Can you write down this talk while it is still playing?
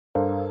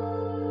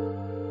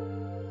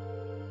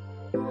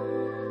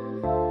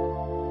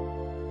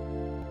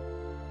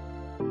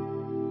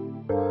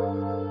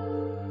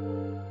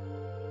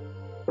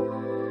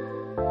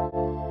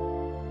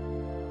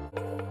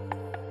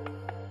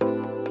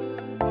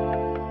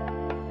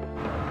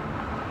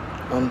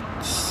I'm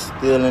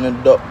still in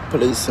a dark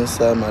place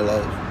inside my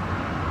life.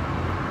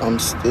 I'm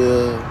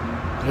still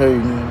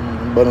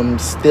hurting, but I'm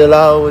still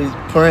always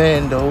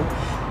praying though.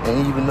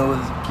 And even though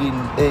it's getting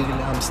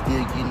ugly, I'm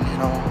still getting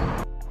it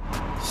on.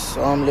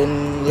 So I'm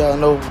letting y'all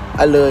know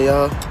I love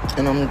y'all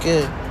and I'm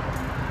good.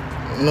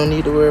 No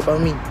need to worry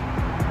about me.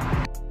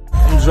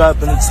 I'm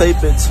dropping the tape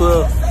at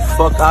 12.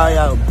 Fuck all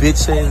y'all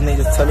bitch ass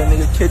niggas. Tell a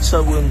nigga catch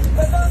up with me.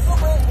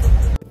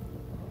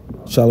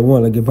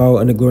 Shalom, I give all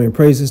honor, glory, and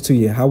praises to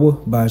Yahweh,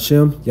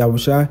 Ba'ashem,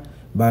 Yahushai,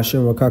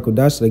 Ba'ashem,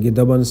 Rakakodash. I give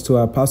double honors to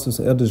our apostles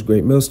and elders,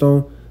 great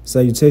millstone.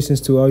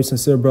 Salutations to all you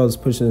sincere brothers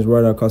pushing this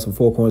word out across the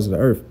four corners of the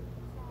earth.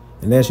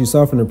 And as you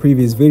saw from the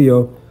previous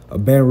video, a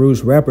Baton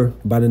Rouge rapper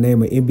by the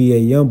name of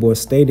NBA Youngboy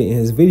stated in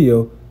his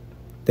video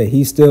that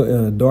he's still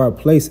in a dark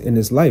place in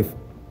his life.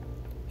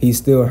 He's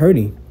still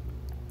hurting.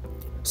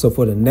 So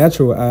for the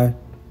natural eye,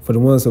 for the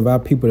ones of our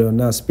people that are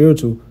not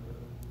spiritual,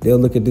 they'll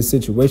look at this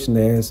situation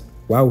as,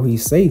 why would he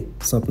say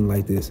something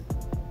like this?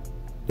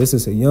 This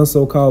is a young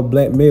so-called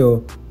black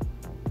male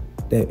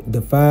that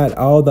defied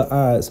all the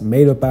odds,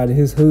 made up out of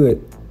his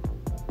hood,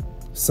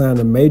 signed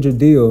a major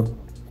deal,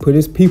 put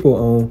his people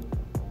on.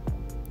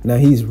 Now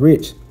he's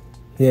rich.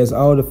 He has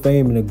all the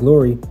fame and the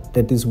glory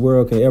that this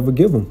world can ever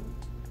give him.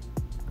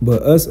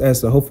 But us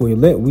as the hopeful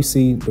elect, we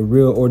see the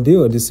real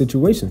ordeal of this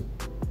situation.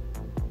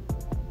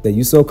 That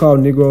you so-called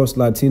Negroes,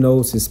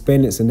 Latinos,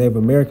 Hispanics, and Native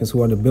Americans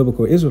who are the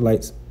biblical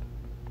Israelites,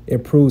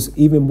 it proves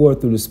even more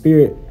through the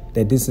spirit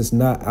that this is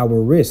not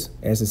our rest,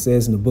 as it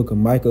says in the book of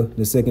Micah,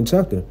 the 2nd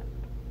chapter.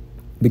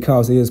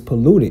 Because it is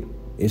polluted,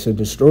 it should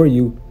destroy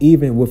you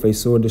even with a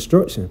sore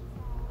destruction.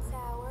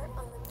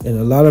 And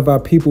a lot of our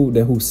people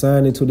who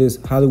signed into this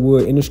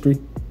Hollywood industry,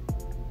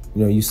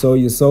 you sold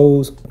your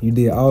souls, you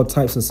did all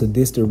types of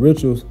sadistic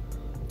rituals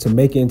to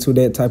make it into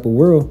that type of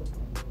world,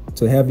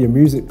 to have your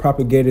music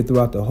propagated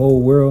throughout the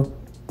whole world,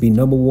 be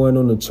 #1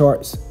 on the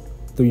charts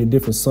through your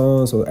different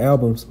songs or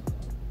albums.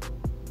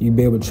 You'd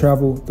be able to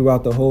travel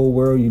throughout the whole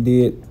world. You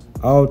did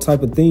all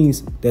type of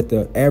things that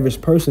the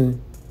average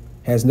person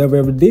has never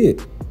ever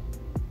did.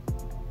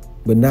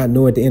 But not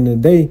knowing at the end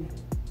of the day,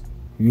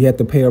 you have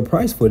to pay a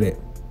price for that.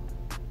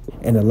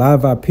 And a lot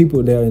of our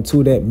people that are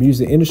into that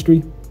music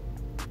industry,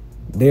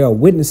 they are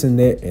witnessing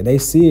that and they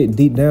see it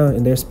deep down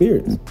in their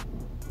spirits.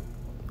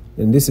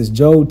 And this is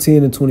Job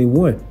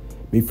 10:21.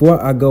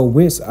 Before I go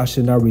whence I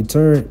should not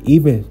return,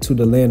 even to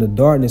the land of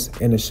darkness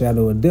and the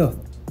shadow of death.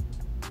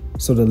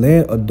 So the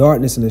land of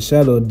darkness and the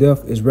shadow of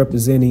death is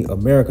representing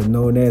America,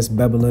 known as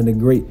Babylon the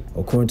Great,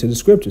 according to the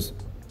scriptures.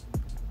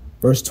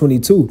 Verse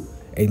 22,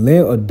 a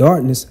land of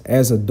darkness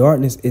as of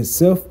darkness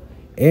itself,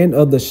 and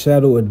of the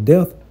shadow of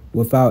death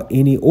without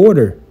any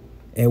order,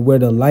 and where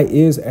the light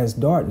is as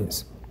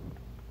darkness.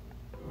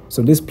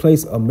 So this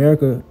place,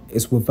 America,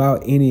 is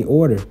without any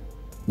order,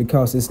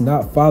 because it's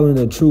not following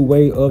the true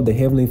way of the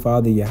Heavenly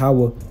Father,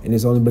 Yahweh, and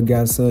His only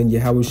begotten Son,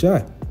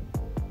 Yahushua,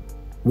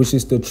 which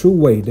is the true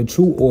way, the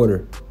true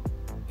order,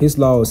 His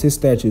laws, His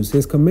statutes,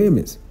 His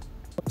commandments.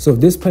 So if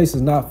this place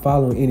is not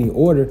following any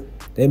order,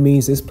 that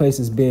means this place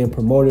is being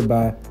promoted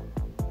by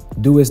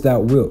do as thou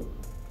wilt,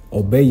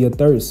 obey your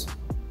thirst,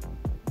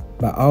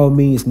 by all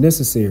means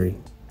necessary,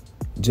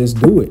 just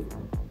do it.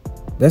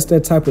 That's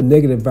that type of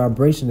negative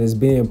vibration that's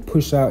being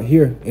pushed out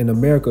here in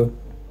America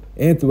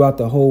and throughout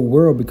the whole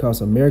world,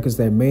 because America's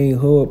that main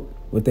hub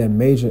with that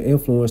major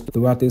influence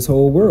throughout this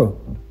whole world.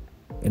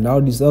 And all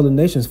these other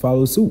nations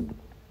follow suit.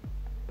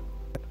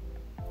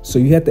 So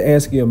you have to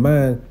ask your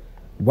mind,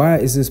 why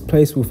is this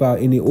place without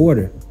any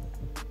order?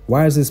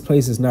 Why is this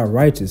place is not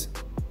righteous?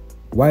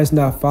 Why is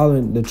not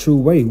following the true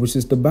way, which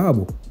is the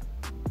Bible?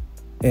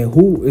 And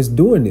who is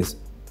doing this?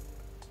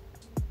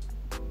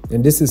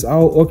 And this is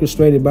all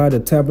orchestrated by the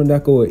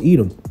Tabernacle of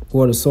Edom,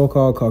 who are the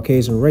so-called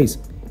Caucasian race,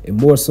 and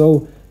more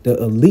so the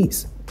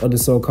elites of the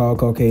so-called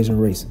Caucasian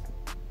race.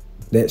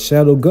 That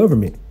shadow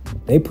government,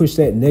 they push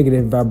that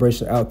negative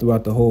vibration out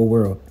throughout the whole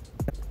world.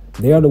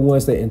 They are the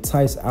ones that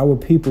entice our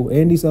people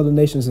and these other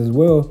nations as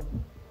well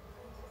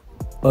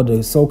of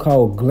the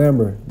so-called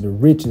glamour, the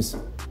riches,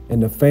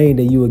 and the fame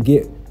that you would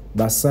get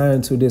by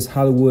signing to this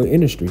Hollywood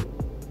industry.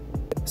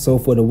 So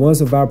for the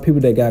ones of our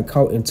people that got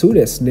caught into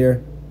that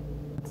snare,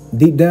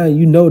 deep down,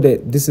 you know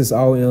that this is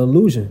all an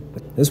illusion.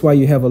 That's why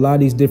you have a lot of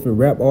these different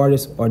rap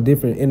artists or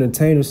different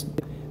entertainers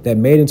that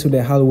made into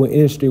that Hollywood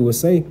industry will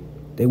say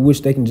they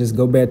wish they can just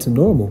go back to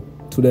normal,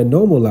 to their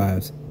normal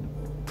lives.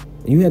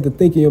 And you have to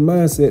think in your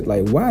mindset,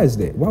 like, why is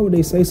that? Why would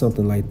they say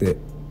something like that?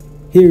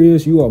 Here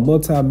is, you are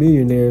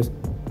multi-millionaires.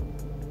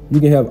 You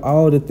can have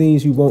all the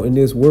things you want in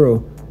this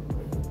world,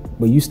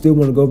 but you still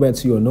want to go back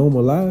to your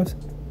normal lives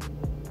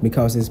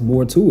because there's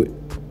more to it.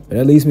 And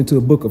that leads me to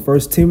the book of 1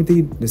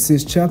 Timothy, the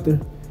 6th chapter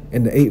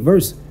and the 8th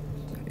verse.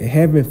 And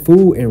having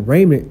food and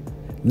raiment,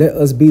 let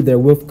us be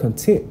therewith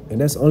content. And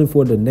that's only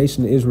for the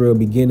nation of Israel,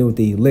 beginning with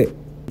the elect.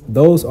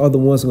 Those are the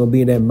ones who are going to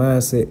be in that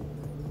mindset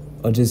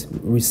of just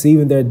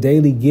receiving their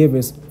daily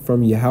givings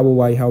from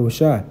Yahweh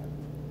Yahushua.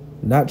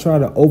 Not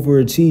trying to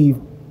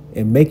overachieve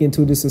and make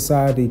into this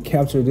society,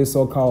 capture this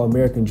so-called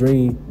American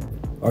dream.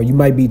 Or you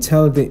might be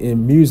talented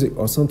in music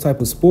or some type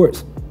of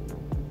sports,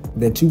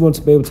 that you want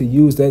to be able to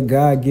use that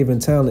God-given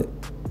talent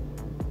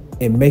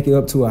and make it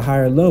up to a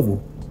higher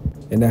level.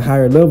 And that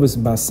higher level is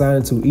by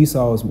signing to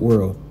Esau's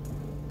world,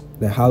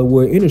 the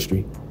Hollywood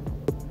industry.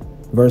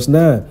 Verse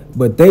 9,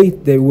 but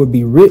they will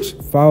be rich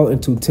fall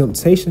into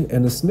temptation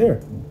and a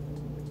snare.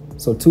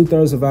 So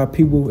 2/3 of our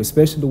people,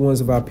 especially the ones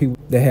of our people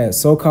that had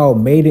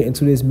so-called made it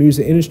into this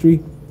music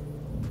industry,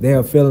 they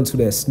have fell into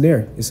that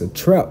snare. It's a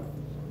trap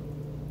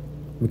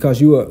because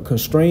you are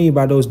constrained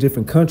by those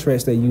different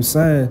contracts that you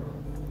sign,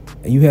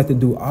 and you have to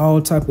do all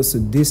type of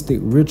sadistic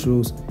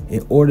rituals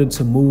in order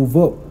to move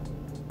up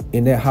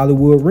in that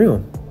Hollywood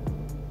realm.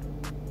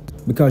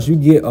 Because you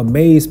get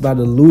amazed by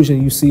the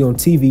illusion you see on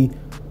TV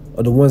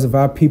of the ones of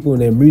our people in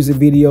their music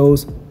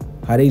videos,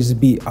 how they just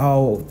be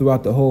all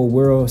throughout the whole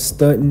world,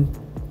 stunting,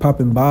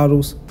 popping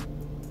bottles,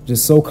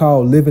 just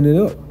so-called living it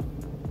up.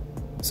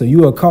 So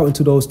you are caught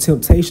into those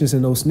temptations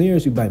and those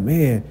snares. You be like,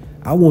 man,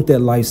 I want that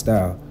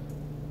lifestyle.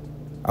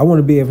 I want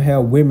to be able to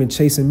have women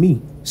chasing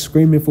me,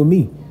 screaming for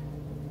me.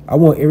 I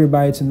want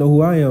everybody to know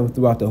who I am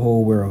throughout the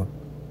whole world.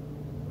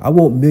 I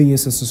want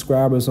millions of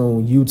subscribers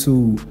on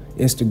YouTube,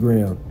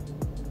 Instagram,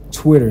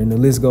 Twitter, and the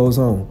list goes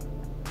on.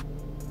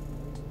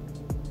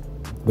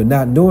 But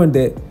not knowing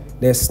that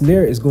that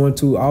snare is going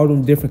to all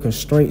them different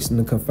constraints and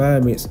the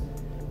confinements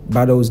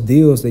by those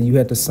deals that you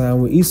had to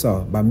sign with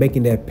Esau, by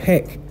making that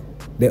pact,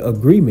 that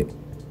agreement.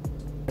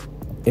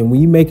 And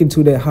when you make it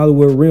to that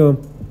Hollywood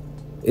realm,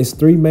 it's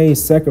 3 main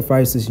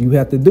sacrifices you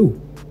have to do.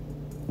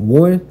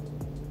 1,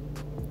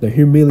 the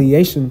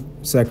humiliation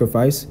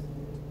sacrifice.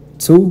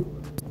 2,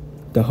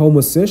 the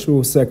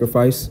homosexual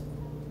sacrifice.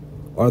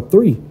 Or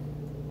 3,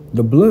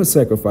 the blood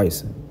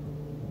sacrifice.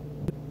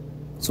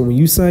 So when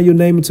you sign your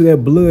name into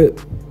that blood,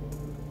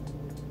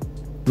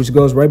 which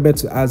goes right back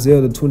to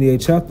Isaiah the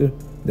 28th chapter,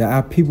 that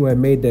our people have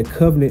made that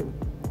covenant,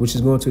 which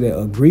is going to that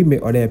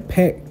agreement or that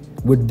pact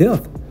with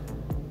death.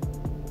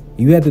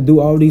 You have to do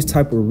all these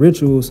type of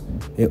rituals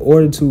in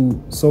order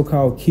to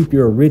so-called keep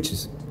your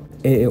riches,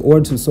 and in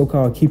order to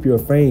so-called keep your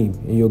fame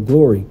and your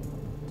glory,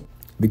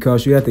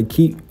 because you have to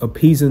keep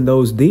appeasing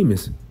those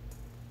demons.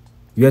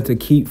 You have to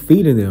keep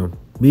feeding them,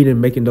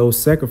 meaning making those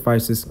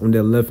sacrifices on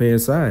their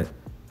left-hand side.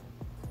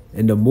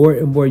 And the more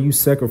and more you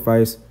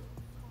sacrifice,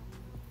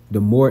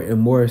 the more and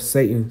more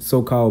Satan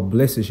so-called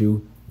blesses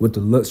you with the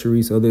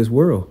luxuries of this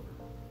world.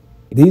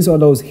 These are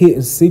those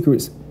hidden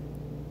secrets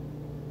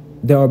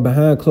that are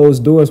behind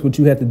closed doors, what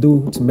you have to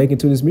do to make it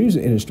to this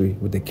music industry.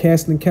 With the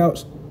casting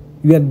couch,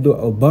 you have to do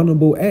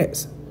abominable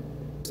acts.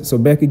 So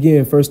back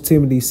again, 1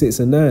 Timothy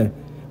 6:9.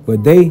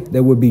 But they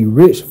that would be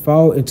rich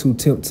fall into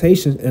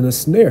temptation and a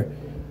snare,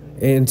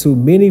 and into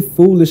many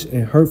foolish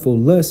and hurtful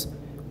lusts,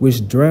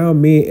 which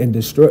drown men in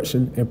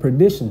destruction and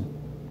perdition.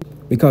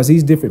 Because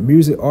these different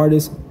music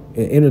artists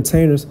and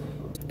entertainers,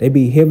 they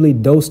be heavily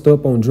dosed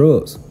up on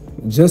drugs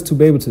just to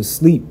be able to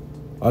sleep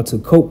or to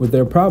cope with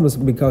their problems,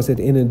 because at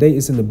the end of the day,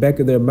 it's in the back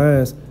of their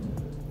minds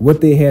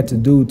what they had to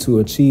do to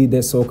achieve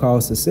that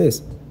so-called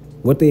success,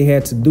 what they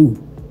had to do.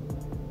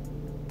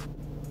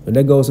 And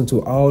that goes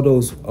into all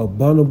those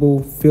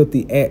abominable,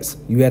 filthy acts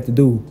you have to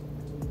do.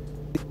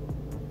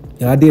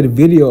 And I did a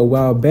video a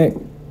while back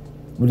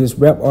with this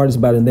rap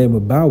artist by the name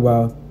of Bow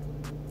Wow,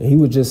 and he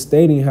was just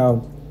stating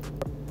how,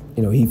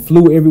 he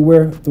flew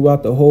everywhere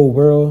throughout the whole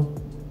world.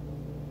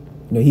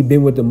 He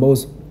been with the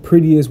most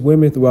prettiest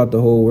women throughout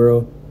the whole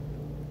world.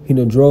 He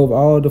drove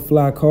all the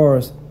fly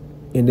cars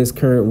in this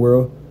current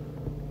world.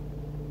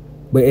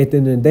 But at the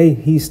end of the day,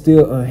 he's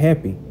still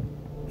unhappy.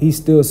 He's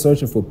still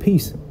searching for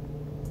peace.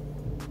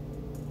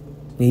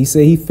 And he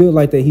said he felt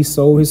like that he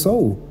sold his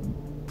soul.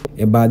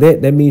 And by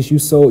that means you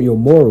sold your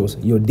morals,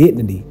 your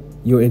dignity,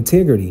 your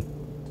integrity.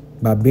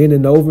 By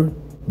bending over,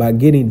 by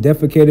getting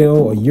defecated on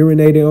or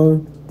urinated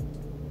on.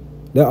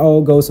 That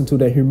all goes into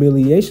that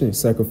humiliation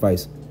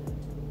sacrifice.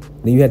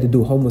 Then you had to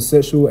do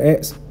homosexual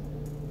acts.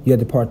 You had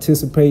to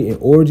participate in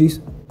orgies,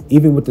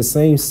 even with the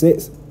same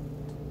sex.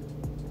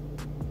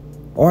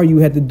 Or you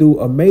had to do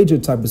a major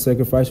type of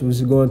sacrifice, which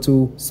is going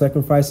to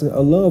sacrificing a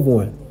loved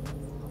one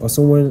or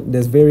someone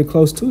that's very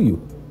close to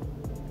you.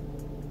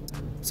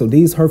 So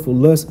these hurtful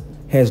lusts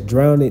has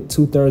drowned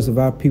 2/3 of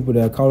our people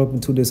that are caught up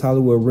into this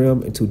Hollywood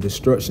realm into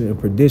destruction and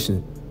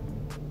perdition.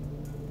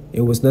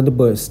 It was nothing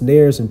but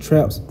snares and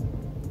traps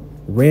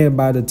ran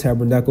by the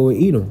tabernacle of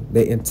Edom.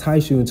 They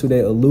entice you into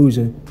that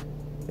illusion,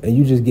 and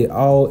you just get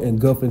all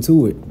engulfed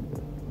into it.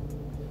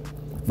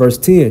 Verse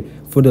 10,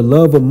 for the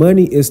love of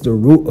money is the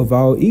root of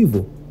all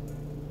evil.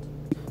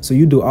 So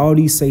you do all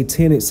these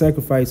satanic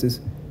sacrifices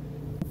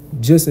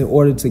just in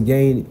order to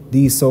gain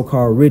these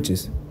so-called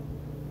riches.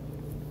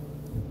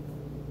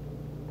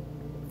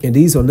 And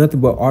these are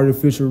nothing but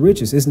artificial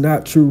riches. It's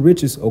not true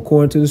riches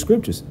according to the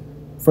scriptures.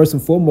 First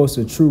and foremost,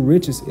 the true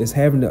riches is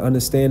having the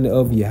understanding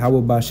of Yahweh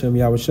Bashem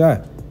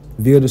Yahushai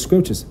via the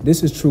scriptures.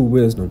 This is true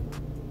wisdom.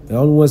 The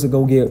only ones that are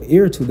going to give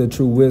ear to the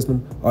true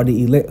wisdom are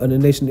the elect of the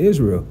nation of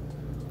Israel.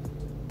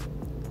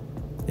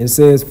 It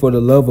says, for the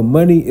love of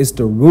money is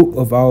the root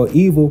of all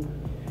evil,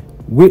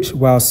 which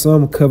while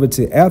some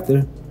coveted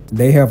after,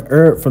 they have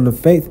erred from the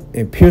faith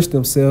and pierced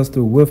themselves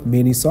through with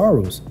many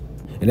sorrows.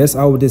 And that's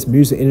all this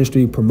music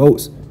industry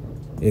promotes.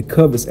 It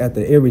covers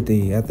after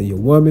everything, after your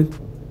woman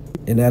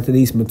and after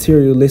these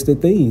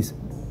materialistic things.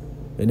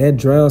 And that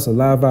drowns a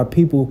lot of our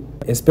people,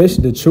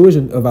 especially the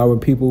children of our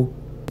people,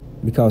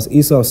 because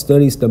Esau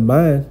studies the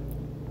mind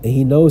and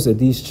he knows that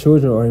these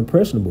children are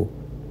impressionable.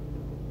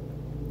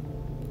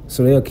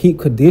 So they'll keep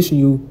conditioning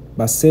you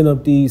by setting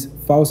up these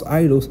false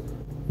idols,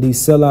 these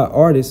sellout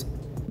artists,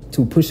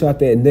 to push out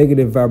that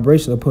negative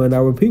vibration upon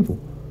our people.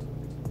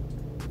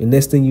 And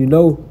next thing you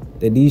know,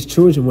 that these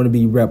children want to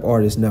be rap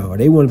artists now, or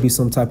they want to be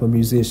some type of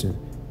musician.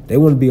 They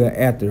want to be an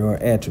actor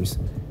or actress.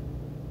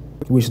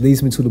 Which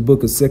leads me to the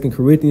book of 2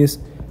 Corinthians,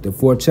 the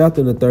 4th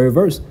chapter and the 3rd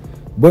verse.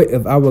 But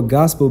if our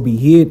gospel be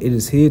hid, it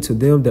is hid to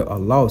them that are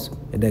lost.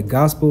 And that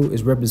gospel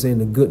is representing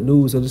the good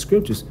news of the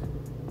scriptures,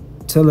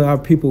 telling our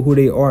people who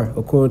they are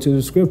according to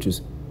the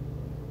scriptures,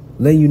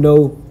 letting you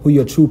know who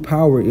your true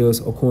power is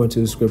according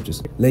to the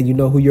scriptures, letting you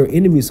know who your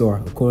enemies are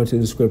according to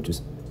the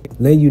scriptures,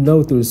 letting you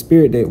know through the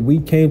Spirit that we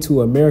came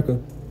to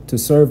America to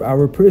serve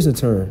our prison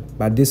term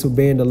by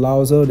disobeying the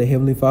laws of the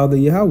Heavenly Father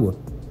Yahweh.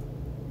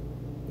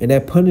 And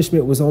that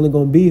punishment was only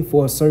going to be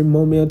for a certain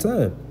moment of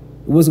time.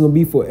 It wasn't going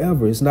to be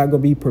forever. It's not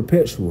going to be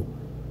perpetual.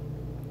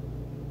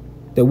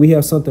 That we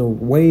have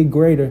something way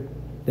greater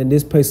than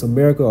this place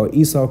America or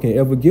Esau can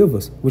ever give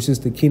us, which is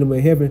the kingdom of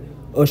heaven,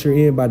 ushered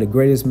in by the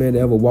greatest man that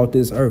ever walked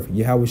this earth,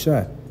 Yahweh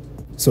Shai.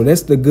 So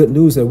that's the good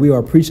news that we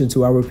are preaching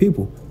to our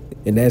people.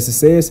 And as it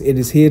says, it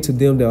is hid to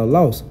them that are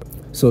lost.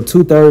 So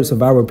 2/3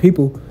 of our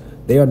people,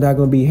 they are not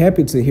going to be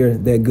happy to hear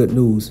that good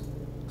news.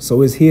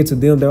 So it's hid to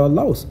them that are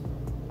lost.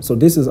 So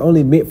this is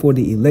only meant for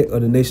the elect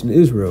of the nation of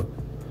Israel.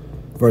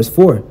 Verse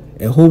 4,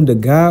 and whom the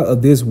God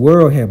of this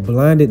world hath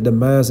blinded the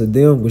minds of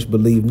them which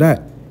believe not.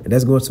 And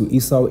that's going to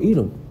Esau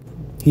Edom.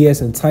 He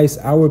has enticed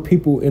our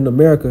people in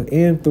America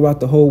and throughout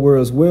the whole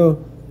world as well,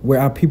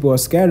 where our people are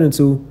scattered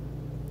to,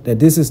 that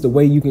this is the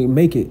way you can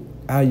make it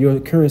out of your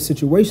current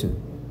situation.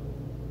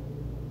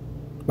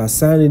 By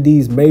signing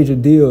these major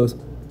deals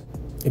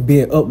and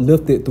being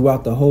uplifted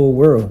throughout the whole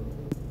world,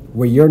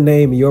 where your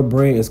name and your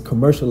brand is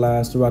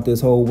commercialized throughout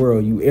this whole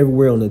world. You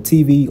everywhere on the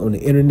TV, on the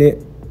internet,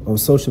 on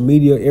social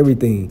media,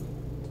 everything.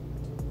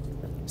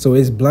 So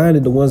it's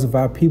blinded the ones of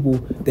our people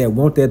that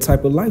want that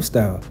type of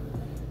lifestyle.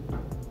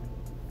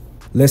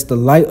 Lest the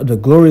light of the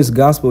glorious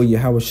gospel of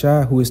Yahweh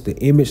Shai, who is the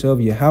image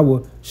of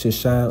Yahweh, should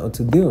shine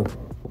unto them.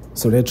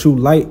 So that true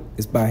light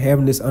is by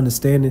having this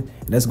understanding,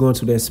 and that's going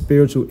to that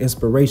spiritual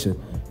inspiration.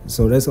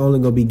 So that's only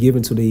going to be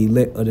given to the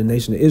elect of the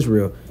nation of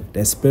Israel,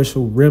 that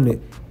special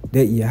remnant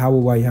that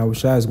Yahweh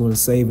Shai is going to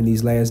save in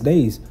these last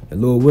days.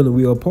 And Lord willing,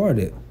 we are a part of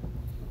it.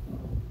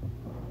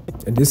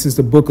 And this is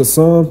the book of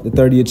Psalm, the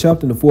 30th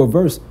chapter, and the 4th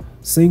verse.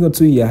 Sing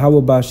unto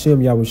Yahweh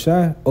Ba'Shem Yahweh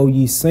Shai, O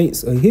ye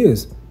saints of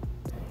his.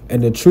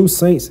 And the true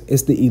saints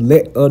is the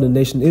elect of the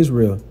nation of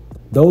Israel.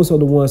 Those are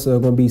the ones that are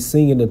going to be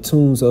singing the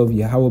tunes of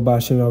Yahweh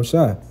Ba'Shem Yahweh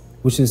Shai,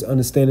 which is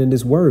understanding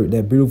this word,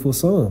 that beautiful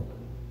song.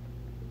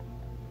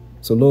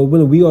 So Lord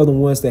willing, we are the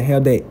ones that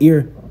have that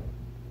ear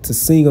to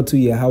sing unto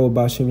Yahweh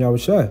Ba'Shem Yahweh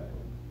Shai,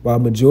 while a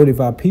majority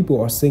of our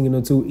people are singing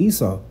unto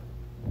Esau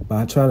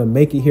by trying to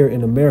make it here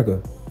in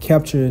America,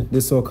 capturing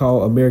this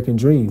so-called American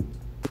dream.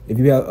 If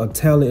you have a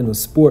talent in a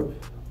sport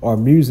or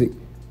music,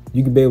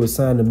 you can be able to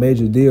sign a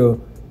major deal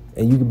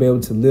and you can be able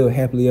to live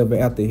happily ever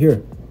after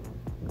here.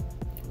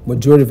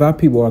 Majority of our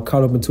people are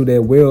caught up into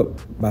that web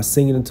by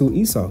singing unto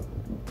Esau.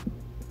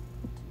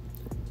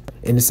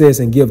 And it says,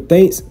 and give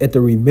thanks at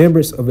the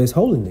remembrance of his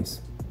holiness.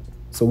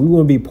 So we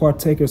want to be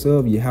partakers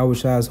of Yahweh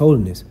Shai's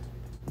holiness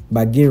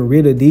by getting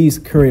rid of these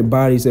current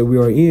bodies that we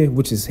are in,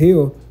 which is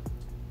hell,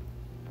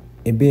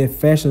 and being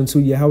fashioned to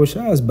Yahweh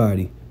Shai's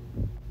body.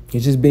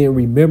 It's just being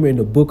remembered in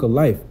the book of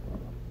life,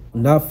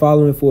 not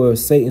following for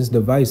Satan's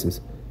devices,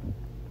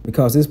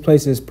 because this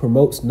place just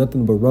promotes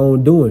nothing but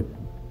wrongdoing.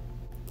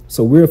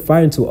 So we're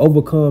fighting to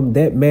overcome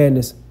that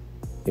madness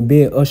and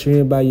being ushered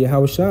in by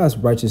Yahweh Shai's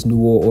righteous new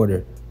world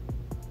order.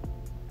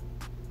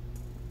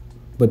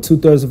 But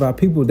 2/3 of our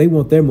people, they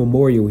want their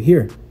memorial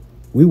here.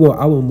 We want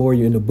our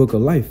memorial in the book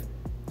of life.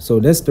 So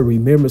that's the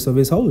remembrance of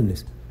his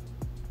holiness.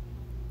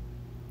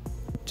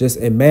 Just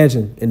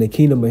imagine in the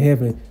kingdom of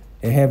heaven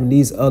and having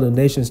these other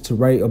nations to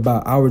write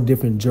about our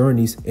different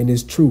journeys in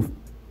this truth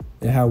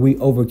and how we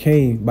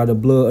overcame by the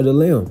blood of the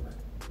Lamb,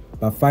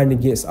 by fighting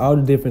against all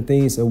the different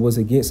things that was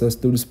against us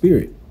through the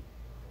Spirit.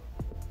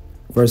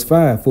 Verse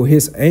 5, for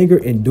his anger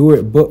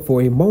endured but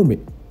for a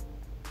moment.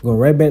 Going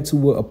right back to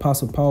what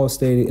Apostle Paul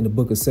stated in the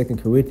book of 2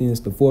 Corinthians,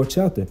 the 4th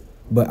chapter.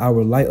 But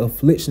our light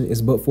affliction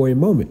is but for a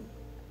moment.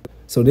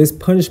 So this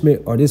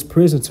punishment or this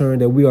prison term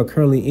that we are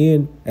currently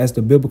in as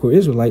the biblical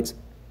Israelites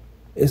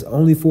is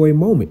only for a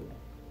moment.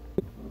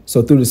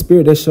 So through the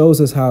Spirit, that shows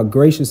us how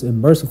gracious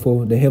and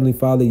merciful the Heavenly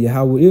Father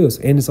Yahweh is,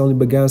 and his only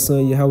begotten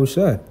Son Yahweh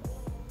Shai.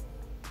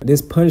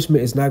 This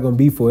punishment is not going to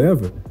be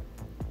forever.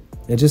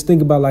 And just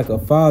think about like a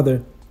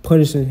father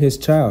punishing his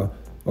child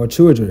or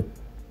children.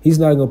 He's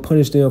not going to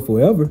punish them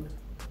forever.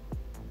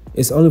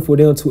 It's only for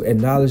them to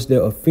acknowledge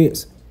their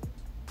offense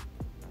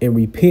and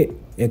repent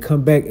and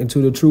come back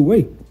into the true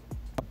way.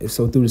 And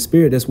so through the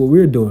Spirit, that's what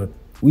we're doing.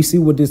 We see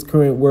what this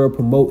current world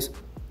promotes,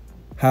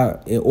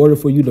 how in order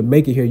for you to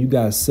make it here, you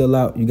got to sell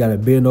out, you got to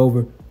bend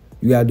over,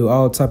 you got to do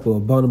all type of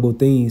abominable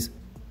things,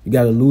 you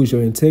got to lose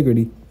your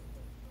integrity.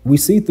 We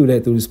see through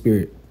that through the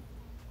Spirit.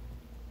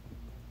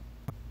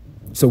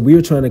 So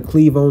we're trying to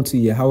cleave on to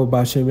Yahweh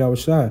B'Shem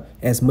Yahushua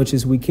as much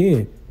as we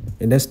can,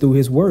 and that's through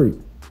his word.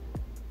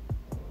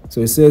 So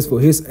it says, for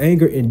his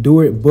anger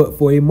endured but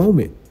for a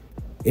moment.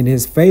 In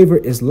his favor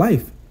is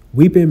life.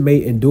 Weeping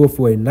may endure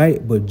for a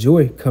night, but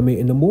joy coming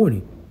in the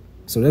morning.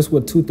 So that's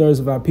what 2/3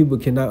 of our people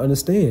cannot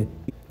understand,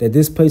 that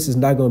this place is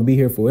not going to be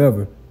here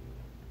forever.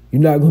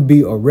 You're not going to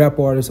be a rap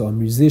artist or a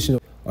musician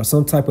or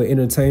some type of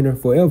entertainer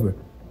forever.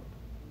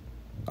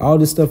 All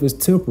this stuff is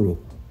temporal.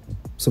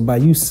 So by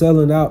you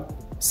selling out,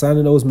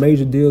 signing those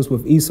major deals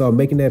with Esau,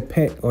 making that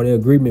pact or the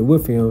agreement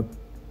with him,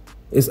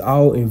 it's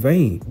all in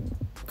vain.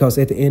 Because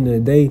at the end of the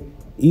day,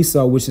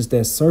 Esau, which is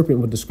that serpent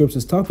what the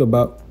scriptures talk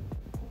about,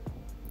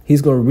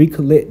 he's going to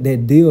recollect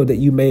that deal that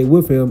you made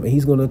with him, and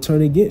he's going to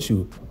turn against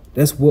you.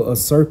 That's what a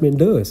serpent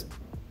does.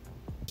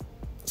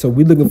 So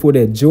we're looking for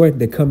that joy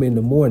that come in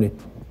the morning.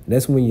 And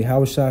that's when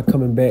Yahushua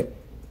coming back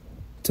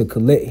to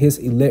collect his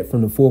elect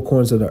from the four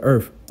corners of the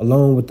earth,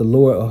 along with the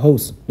Lord of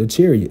hosts, the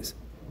chariots.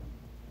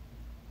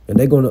 And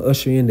they're going to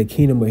usher in the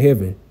kingdom of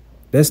heaven.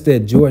 That's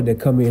that joy that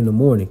come in the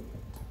morning.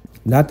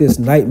 Not this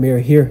nightmare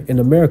here in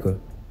America,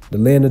 the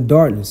land of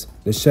darkness,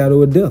 the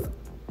shadow of death.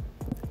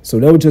 So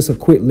that was just a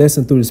quick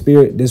lesson through the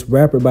Spirit. This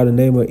rapper by the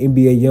name of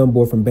NBA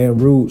Youngboy from Baton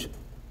Rouge,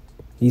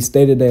 he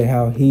stated that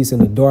how he's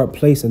in a dark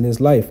place in his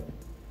life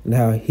and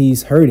how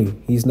he's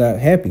hurting. He's not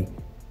happy.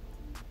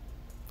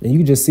 And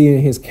you just see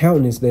in his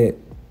countenance that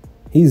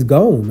he's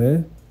gone,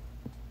 man.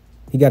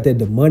 He got that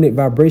demonic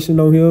vibration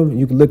on him.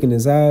 You can look in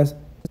his eyes.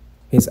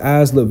 His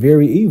eyes look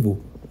very evil.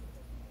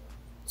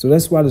 So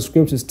that's why the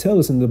scriptures tell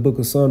us in the book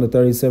of Psalm, the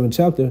 37th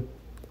chapter,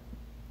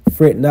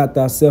 fret not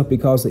thyself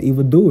because of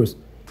evildoers,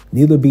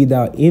 neither be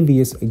thou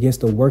envious against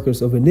the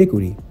workers of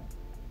iniquity.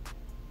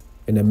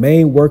 And the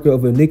main worker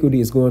of iniquity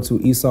is going to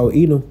Esau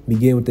Edom,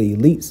 begin with the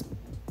elites,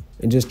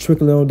 and just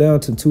trickling on down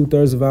to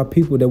 2/3 of our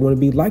people that want to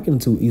be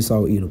likened to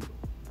Esau Edom.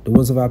 The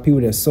ones of our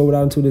people that sold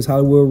out into this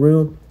Hollywood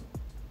realm.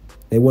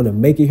 They want to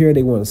make it here.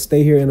 They want to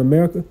stay here in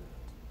America.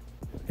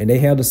 And they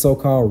have the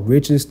so-called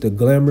riches, the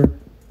glamour,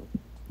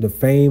 the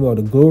fame, or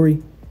the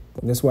glory.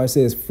 And that's why it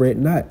says, fret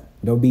not.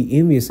 Don't be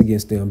envious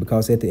against them,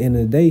 because at the end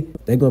of the day,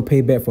 they're going to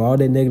pay back for all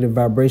that negative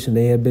vibration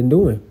they have been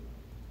doing.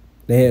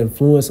 They have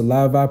influenced a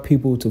lot of our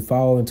people to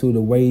fall into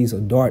the ways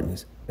of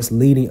darkness. It's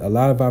leading a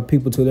lot of our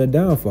people to their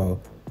downfall.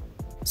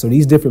 So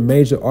these different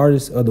major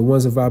artists are the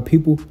ones of our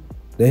people.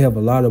 They have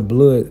a lot of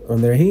blood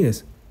on their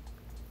hands.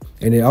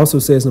 And it also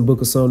says in the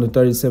book of Psalm, the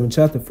 37th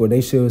chapter, for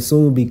they shall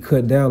soon be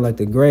cut down like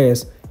the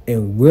grass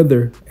and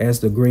wither as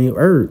the green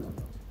herb.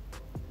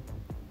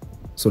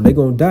 So they're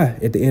going to die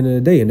at the end of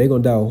the day, and they're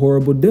going to die a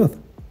horrible death.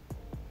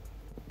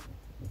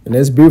 And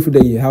that's beautiful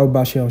that Yahweh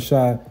B'Shem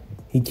Yahushua,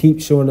 he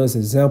keeps showing us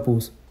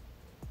examples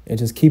and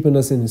just keeping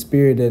us in the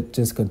spirit that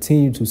just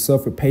continue to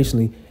suffer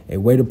patiently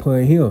and wait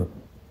upon him,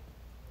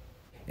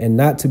 and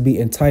not to be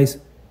enticed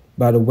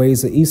by the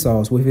ways of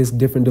Esau's with his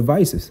different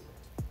devices.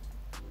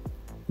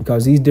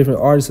 Because these different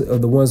artists are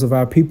the ones of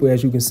our people,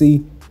 as you can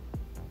see,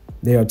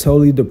 they are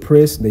totally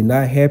depressed. They're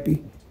not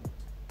happy.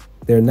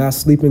 They're not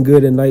sleeping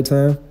good at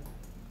nighttime.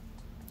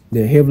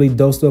 They're heavily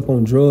dosed up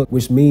on drugs,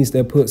 which means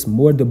that puts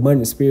more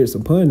demonic spirits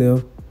upon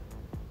them.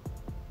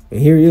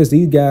 And here it is,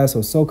 these guys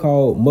are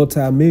so-called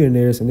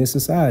multi-millionaires in this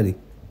society.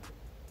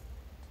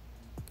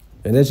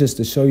 And that's just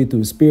to show you through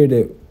the Spirit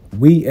that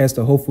we as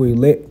the hopeful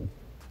elect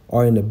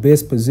are in the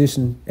best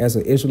position as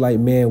an Israelite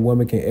man,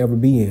 woman can ever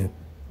be in.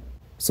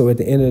 So at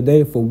the end of the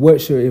day, for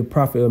what should it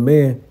profit a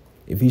man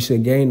if he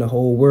should gain the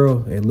whole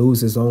world and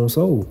lose his own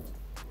soul?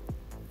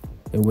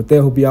 And with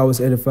that, hope y'all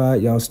was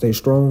edified. Y'all stay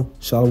strong.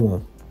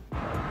 Shalom.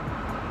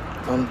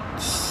 I'm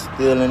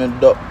still in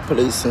a dark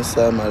place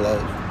inside my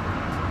life.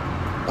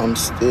 I'm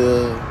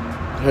still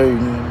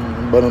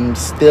hurting, but I'm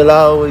still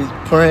always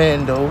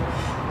praying though.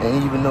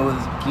 And even though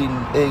it's getting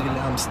ugly,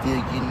 I'm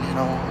still getting it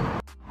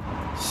on.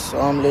 So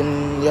I'm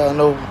letting y'all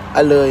know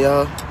I love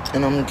y'all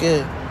and I'm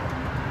good.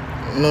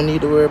 No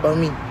need to worry about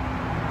me.